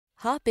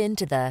Hop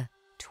into the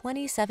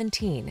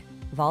 2017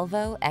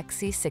 Volvo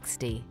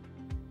XC60.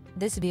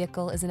 This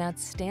vehicle is an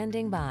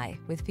outstanding buy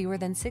with fewer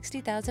than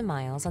 60,000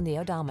 miles on the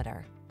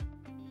odometer.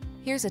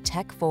 Here's a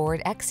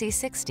tech-forward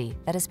XC60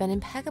 that has been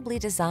impeccably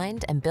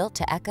designed and built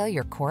to echo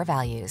your core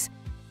values.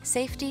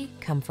 Safety,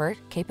 comfort,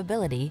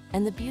 capability,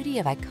 and the beauty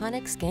of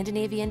iconic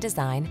Scandinavian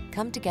design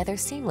come together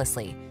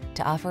seamlessly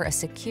to offer a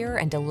secure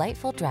and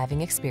delightful driving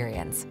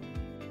experience.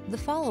 The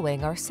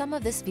following are some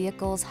of this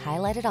vehicle's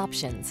highlighted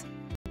options: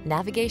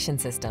 navigation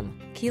system,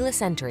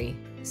 keyless entry,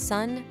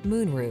 sun,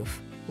 moonroof,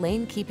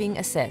 lane keeping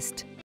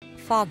assist,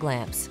 fog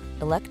lamps,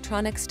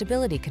 electronic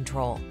stability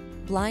control,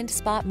 blind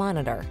spot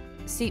monitor,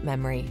 seat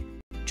memory,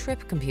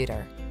 trip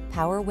computer,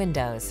 power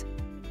windows.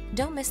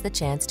 Don't miss the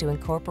chance to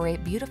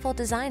incorporate beautiful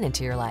design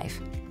into your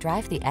life.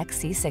 Drive the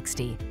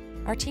XC60.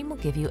 Our team will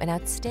give you an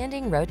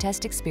outstanding road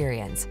test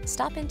experience.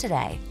 Stop in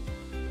today.